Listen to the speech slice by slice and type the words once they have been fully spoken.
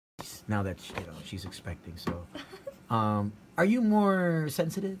now that she's expecting. So, are you more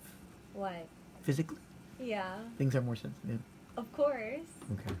sensitive What? physically? Yeah. Things are more sensitive. Of course.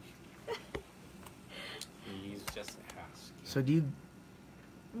 Okay. He's just asking. So do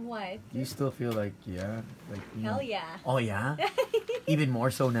What? you still feel like like Hell yeah. Oh yeah. Even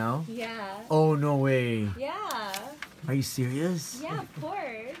more so now. Yeah. Oh no way. Yeah. Are you serious? Yeah, of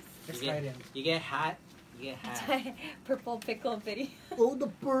course. You get hot. You get That's hot. my purple pickle video. Oh, the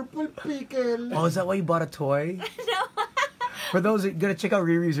purple pickle. Oh, is that why you bought a toy? No. For those that gonna check out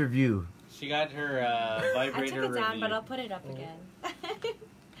Riri's review. She got her I vibrator took it down, review. but I'll put it up again.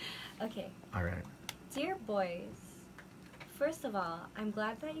 Okay. All right. Dear boys, first of all, I'm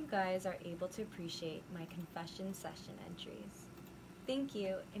glad that you guys are able to appreciate my confession session entries. Thank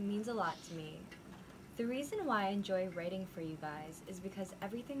you, it means a lot to me. The reason why I enjoy writing for you guys is because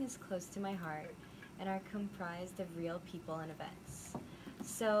everything is close to my heart and are comprised of real people and events.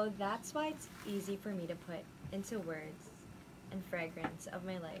 So that's why it's easy for me to put into words and fragrance of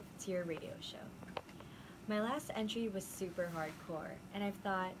my life to your radio show. My last entry was super hardcore, and I've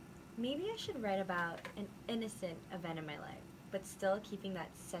thought, maybe I should write about an innocent event in my life, but still keeping that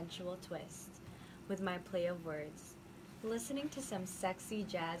sensual twist with my play of words, listening to some sexy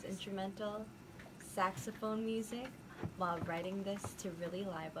jazz instrumental, saxophone music, while writing this to really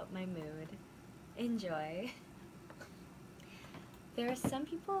live up my mood. Enjoy. There are some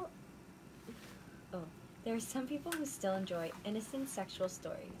people who still enjoy innocent sexual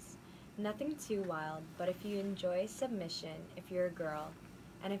stories. Nothing too wild, but if you enjoy submission, if you're a girl,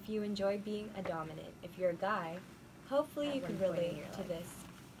 and if you enjoy being a dominant, if you're a guy, hopefully you can relate to this.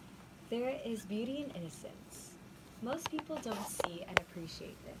 There is beauty in innocence. Most people don't see and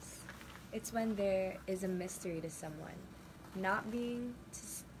appreciate this. It's when there is a mystery to someone, not being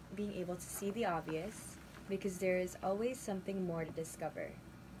able to see the obvious, because there is always something more to discover.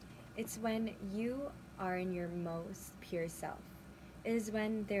 It's when you are in your most pure self. It is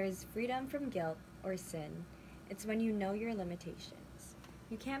when there is freedom from guilt or sin. It's when you know your limitations.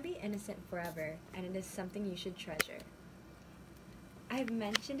 You can't be innocent forever, and it is something you should treasure. I've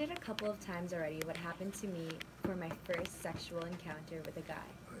mentioned it a couple of times already what happened to me for my first sexual encounter with a guy.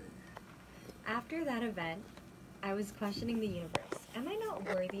 After that event, I was questioning the universe. Am I not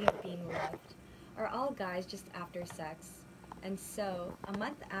worthy of being loved? Are all guys just after sex? And so, a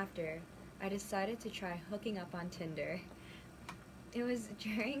month after, I decided to try hooking up on Tinder. It was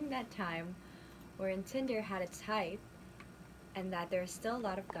during that time wherein Tinder had its hype and that there are still a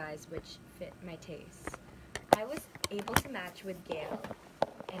lot of guys which fit my tastes. I was able to match with Gail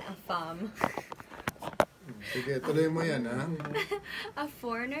and a femme, Sige, tuloy mo yan, ha? a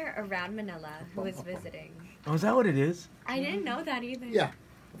foreigner around Manila who was visiting. Oh, is that what it is? I didn't know that either. Yeah.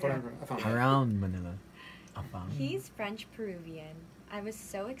 I found it. Around Manila. He's French-Peruvian. I was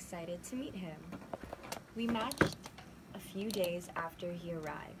so excited to meet him. We matched a few days after he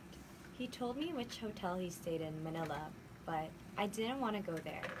arrived. He told me which hotel he stayed in Manila, but I didn't want to go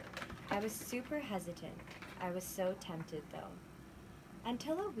there. I was super hesitant. I was so tempted though.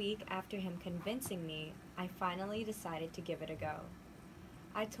 Until a week after him convincing me, I finally decided to give it a go.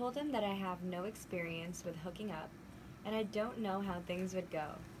 I told him that I have no experience with hooking up, and I don't know how things would go.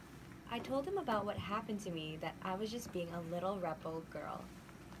 I told him about what happened to me, that I was just being a little rebel girl.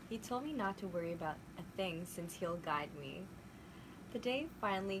 He told me not to worry about a thing since he'll guide me. The day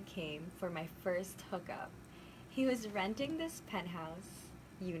finally came for my first hookup. He was renting this penthouse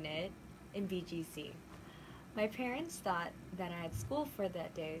unit in BGC. My parents thought that I had school for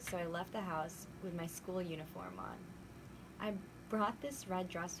that day, so I left the house with my school uniform on. I brought this red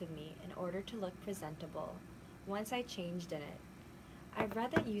dress with me in order to look presentable once I changed in it. I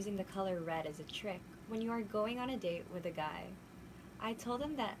read that using the color red is a trick when you are going on a date with a guy. I told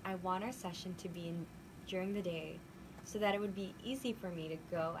him that I want our session to be during the day so that it would be easy for me to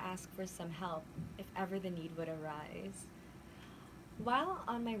go ask for some help if ever the need would arise. While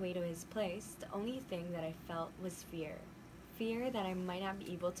on my way to his place, the only thing that I felt was fear. Fear that I might not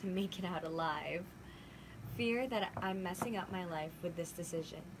be able to make it out alive. Fear that I'm messing up my life with this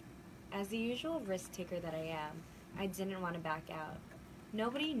decision. As the usual risk taker that I am, I didn't want to back out.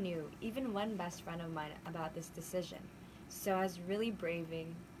 Nobody knew, even one best friend of mine, about this decision, so I was really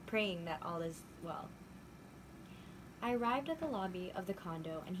praying that all is well. I arrived at the lobby of the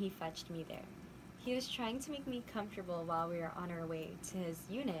condo and he fetched me there. He was trying to make me comfortable while we were on our way to his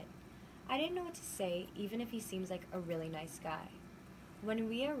unit. I didn't know what to say, even if he seems like a really nice guy. When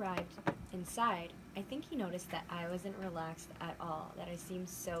we arrived inside, I think he noticed that I wasn't relaxed at all, that I seemed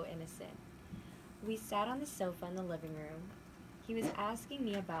so innocent. We sat on the sofa in the living room. He was asking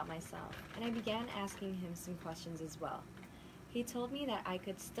me about myself, and I began asking him some questions as well. He told me that I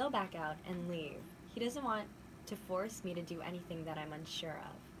could still back out and leave. He doesn't want to force me to do anything that I'm unsure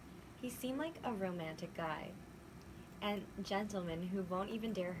of. He seemed like a romantic guy and gentleman who won't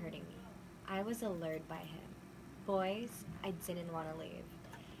even dare hurting me. I was allured by him. Boys, I didn't want to leave.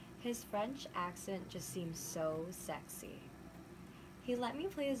 His French accent just seemed so sexy. He let me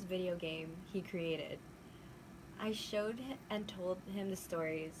play this video game he created. I showed and told him the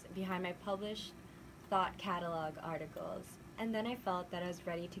stories behind my published thought catalog articles, and then I felt that I was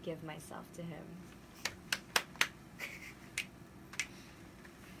ready to give myself to him.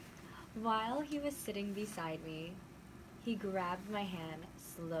 While he was sitting beside me, he grabbed my hand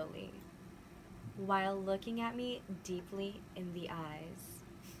slowly, while looking at me deeply in the eyes.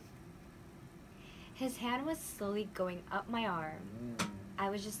 His hand was slowly going up my arm. I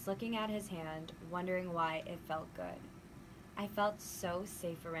was just looking at his hand, wondering why it felt good. I felt so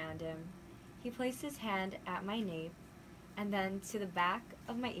safe around him. He placed his hand at my nape, and then to the back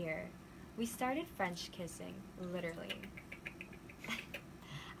of my ear. We started French kissing, literally.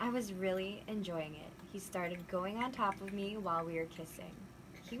 I was really enjoying it. He started going on top of me while we were kissing.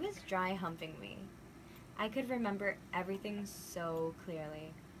 He was dry humping me. I could remember everything so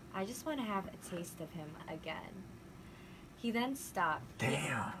clearly. I just want to have a taste of him again. He then stopped.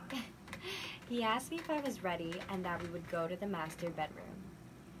 Damn. He asked me if I was ready and that we would go to the master bedroom.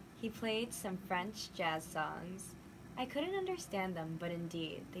 He played some French jazz songs. I couldn't understand them, but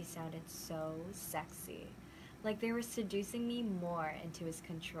indeed, they sounded so sexy. Like they were seducing me more into his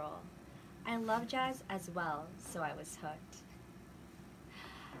control. I love jazz as well, so I was hooked.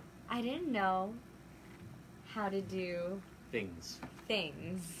 I didn't know how to do Things.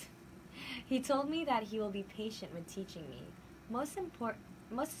 He told me that he will be patient with teaching me, most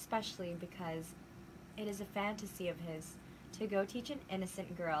especially because it is a fantasy of his to go teach an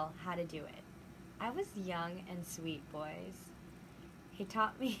innocent girl how to do it. I was young and sweet, boys. He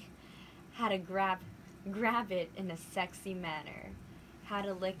taught me how to grab it in a sexy manner, how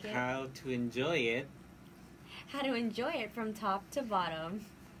to lick it, How to enjoy it. From top to bottom.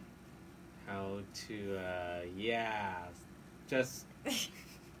 How to, just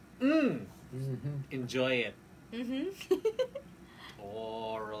enjoy it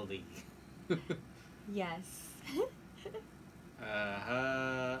orally. Yes.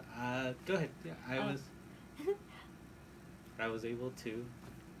 Go ahead. Yeah, I was able to.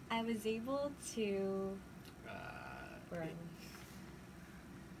 Where are we?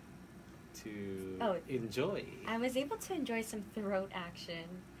 To enjoy. I was able to enjoy some throat action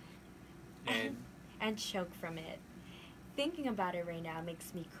And choke from it. Thinking about it right now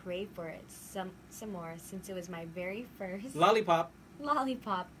makes me crave for it some more, since it was my very first lollipop.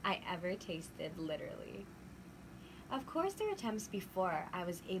 I ever tasted, literally. Of course, there were attempts before I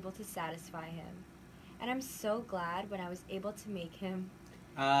was able to satisfy him, and I'm so glad when I was able to make him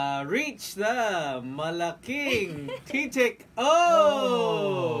Reach the malaking titik.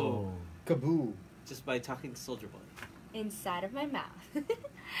 Oh! Kaboo. Just by talking to Soldier Boy. inside of my mouth.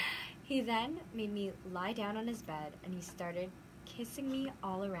 He then made me lie down on his bed, and he started kissing me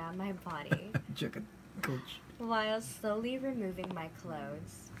all around my body Chicken coach. while slowly removing my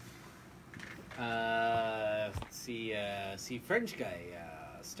clothes. See, French guy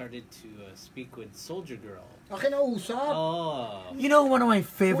started to speak with Soldier Girl. Akin na usap. Oh. You know, one of my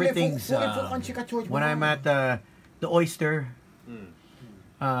favorite things Fully when I'm at the oyster, Mm.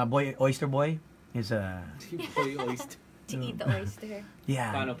 oyster boy is Boy oyster. To eat the oyster.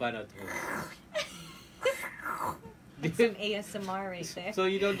 yeah. Paano to? That's some ASMR right there. So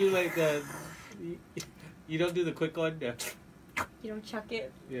you don't do like the, you don't do the quick one. You don't chuck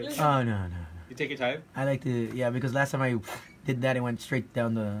it. Yeah. Oh no. You take your time. I like to because last time I did that, it went straight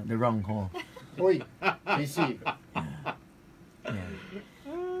down the wrong hole. Oy, easy. Yeah.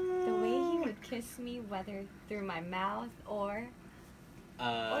 The way he would kiss me, whether through my mouth or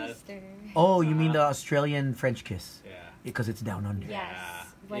oyster. Oh, you mean the Australian French kiss? Yeah. Because it's down under. Yes,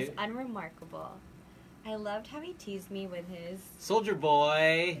 was Yeah. unremarkable. I loved how he teased me with his Soldier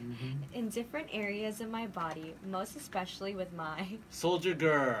Boy. in different areas of my body, most especially with my. Soldier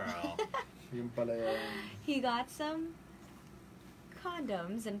Girl. Yung pala yan. He got some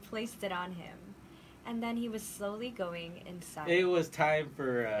condoms and placed it on him, and then he was slowly going inside. It was time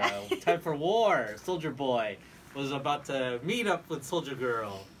for war. Soldier Boy was about to meet up with Soldier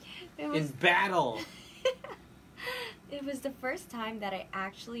Girl It in was, battle. it was the first time that I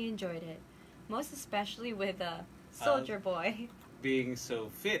actually enjoyed it, most especially with a Soldier Boy. Being so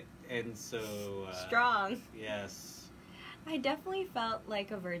fit and so Strong. Yes. I definitely felt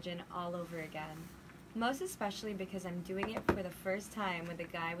like a virgin all over again, most especially because I'm doing it for the first time with a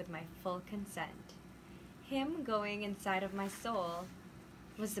guy with my full consent. Him going inside of my soul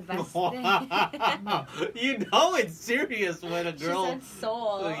was the best thing. You know it's serious when a She girl. said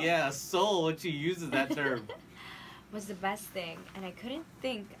soul. Oh, yeah, soul. When she uses that term. Was the best thing, and I couldn't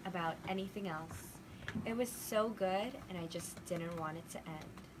think about anything else. It was so good, and I just didn't want it to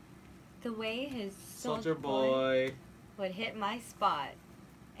end. The way his Soldier boy. would hit my spot,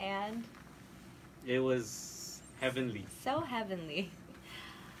 and It was heavenly. so heavenly.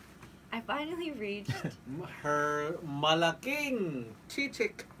 I finally reached. Her malaking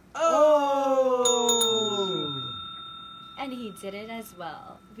chichik. Oh! And he did it as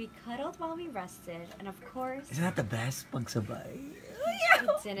well. We cuddled while we rested, and of course, Isn't that the best? Pagsabay.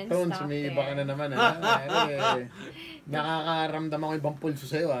 it didn't Tones, stop umiiba ka na there. naman ha. Nakakaramdam ako ibang pulso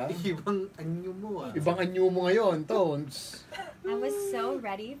sa'yo ha. Ibang anyo mo ah. Ibang anyo mo ngayon, Tones. I was so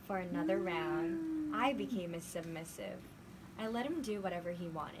ready for another round. I became his submissive. I let him do whatever he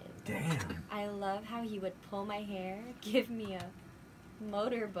wanted. Damn. I love how he would pull my hair, give me a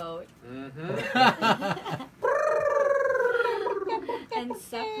motorboat, and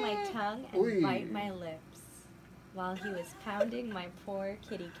suck my tongue and Uy. bite my lips while he was pounding my poor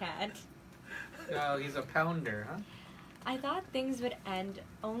kitty cat. Oh, he's a pounder, huh? I thought things would end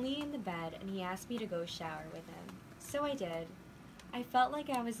only in the bed, and he asked me to go shower with him. So I did. I felt like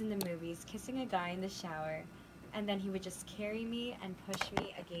I was in the movies, kissing a guy in the shower, and then he would just carry me and push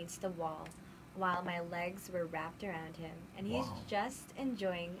me against the wall while my legs were wrapped around him, and he's Wow. just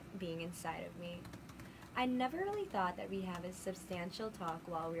enjoying being inside of me. I never really thought that we'd have a substantial talk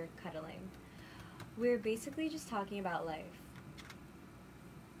while we were cuddling. We were basically just talking about life.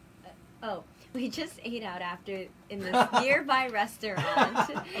 We just ate out after in this nearby restaurant.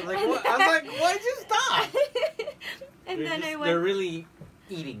 Why'd you stop? And then I They're went. really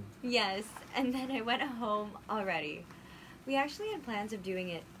eating. Yes, and then I went home already. We actually had plans of doing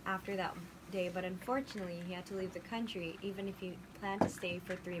it after that day, but unfortunately he had to leave the country even if he planned to stay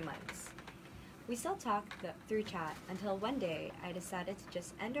for 3 months. We still talked through chat until one day I decided to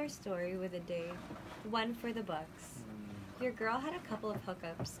just end our story with a day one for the books. Your girl had a couple of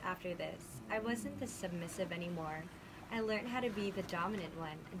hookups after this. I wasn't the submissive anymore. I learned how to be the dominant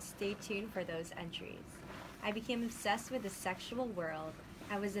one, and stay tuned for those entries. I became obsessed with the sexual world.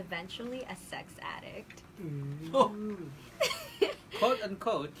 I was eventually a sex addict. Oh. Quote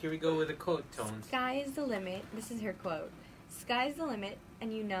unquote. Here we go with a quote, Tones. Sky is the limit. This is her quote. Sky's the limit,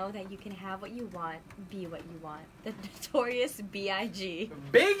 and you know that you can have what you want, be what you want. The notorious B.I.G.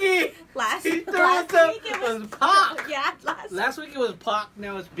 Biggie! Last He week it was Pac! Yeah, Last week it was Pac,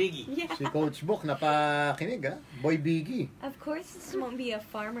 now it's Biggie. Yeah. Si Coach Book napakinig ha. Boy Biggie. Of course, this won't be a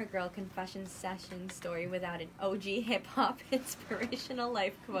farmer girl confession session story without an OG hip hop inspirational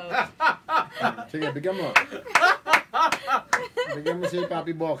life quote. Sige, bigyan mo. Bigyan mo si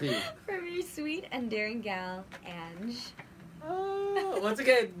Papi Boki. From your sweet and daring gal, Ange. Once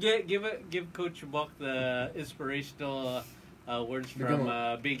again, give Coach Buck the inspirational words from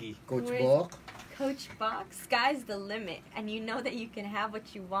Biggie. Coach Where's- Book. Coach Box, sky's the limit, and you know that you can have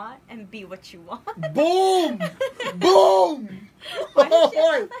what you want and be what you want. Boom! Boom! Why did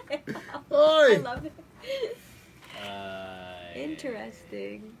Hoy! you- Hoy! I love it.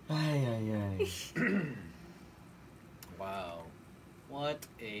 Interesting. Ay, ay, ay. Wow. What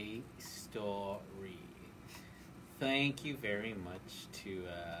a story. Thank you very much to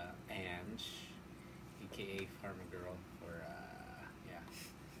Ange, aka Farmer Girl, for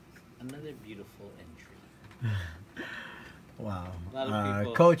another beautiful entry. Wow. A lot of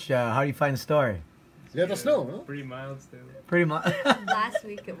people- Coach, how do you find the story? Let us know. No? Pretty mild still. Pretty much. Last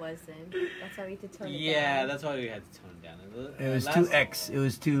week it wasn't. That's why we had to tone it down. Yeah, that's why we had to tone it down. It was Last- 2X. It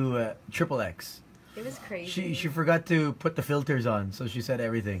was triple X. It was crazy. She forgot to put the filters on, so she said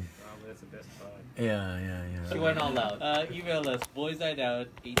everything. Probably that's the best part. Yeah. She went all out. Email us,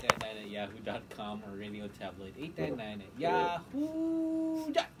 boysnightout899@yahoo.com or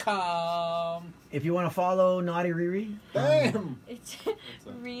radiotabloid899@yahoo.com. If you want to follow Naughty Riri, Damn! It's up?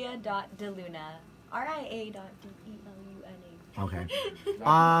 Ria.deluna. RIA.DELUNA. okay.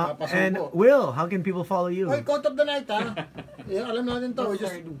 Papasubo. And Will, how can people follow you? Hoy, Quote of the Night ha. Yeah, alam natin to. The We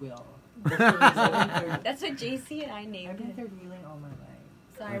just... third wheel. That's what JC and I I've named been it. third wheeling all my life.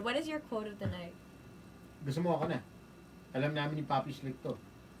 Sorry, what is your quote of the night? Gusto mo ako na. Alam namin ni Papi Slick to.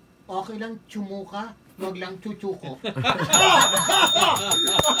 Okay lang tsumuka, wag lang chuchuko.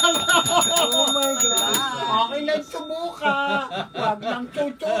 Oh my God! Okay lang tsumuka, wag lang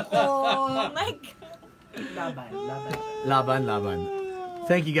chuchuko. Oh my god. Laban. Laban.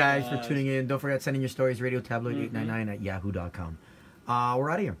 Thank you guys for tuning in. Don't forget sending your stories, radiotabloid899@yahoo.com. We're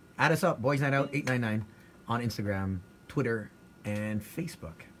out of here. Add us up, Boys Night Out 899 on Instagram, Twitter, and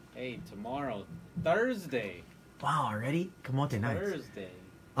Facebook. Hey, tomorrow, Thursday. Wow, already? Kamote, nice. Thursday.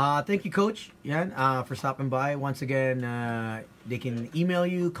 Thank you, Coach Yan, for stopping by. Once again, they can email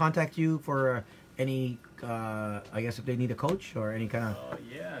you, contact you for any, I guess if they need a coach or any kind of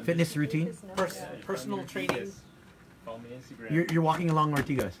Yeah. fitness just- routine. Personal follow me training. Ortigas. Follow me Instagram. You're walking along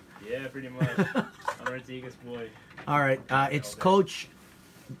Ortigas. Yeah, pretty much. I'm Ortigas boy. All right, it's Coach.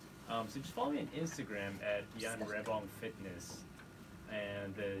 So just follow me on Instagram at Jan Rebong Fitness,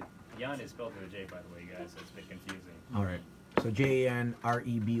 and the Jan is spelled with a J, by the way, guys. So it's a bit confusing. All right, so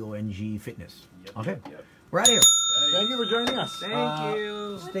JANREBONG Fitness. Yep, Okay, Yep. we're out of here. Thank you for joining us. Thank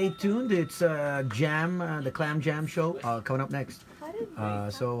you. Stay tuned. It's Jam, the Clam Jam show coming up next. How did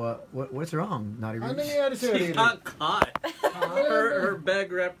we So what's wrong? Not Ano even. nangyayari sa'yo, She Riri? got caught. Her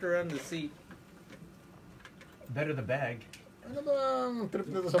bag wrapped around the seat. Better the bag. Ano bang trip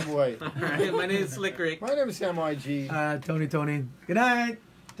na to sa buhay? Alright, my name is Slick Rick. My name is Sam YG. Tony. Good night.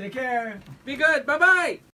 Take care. Be good. Bye bye.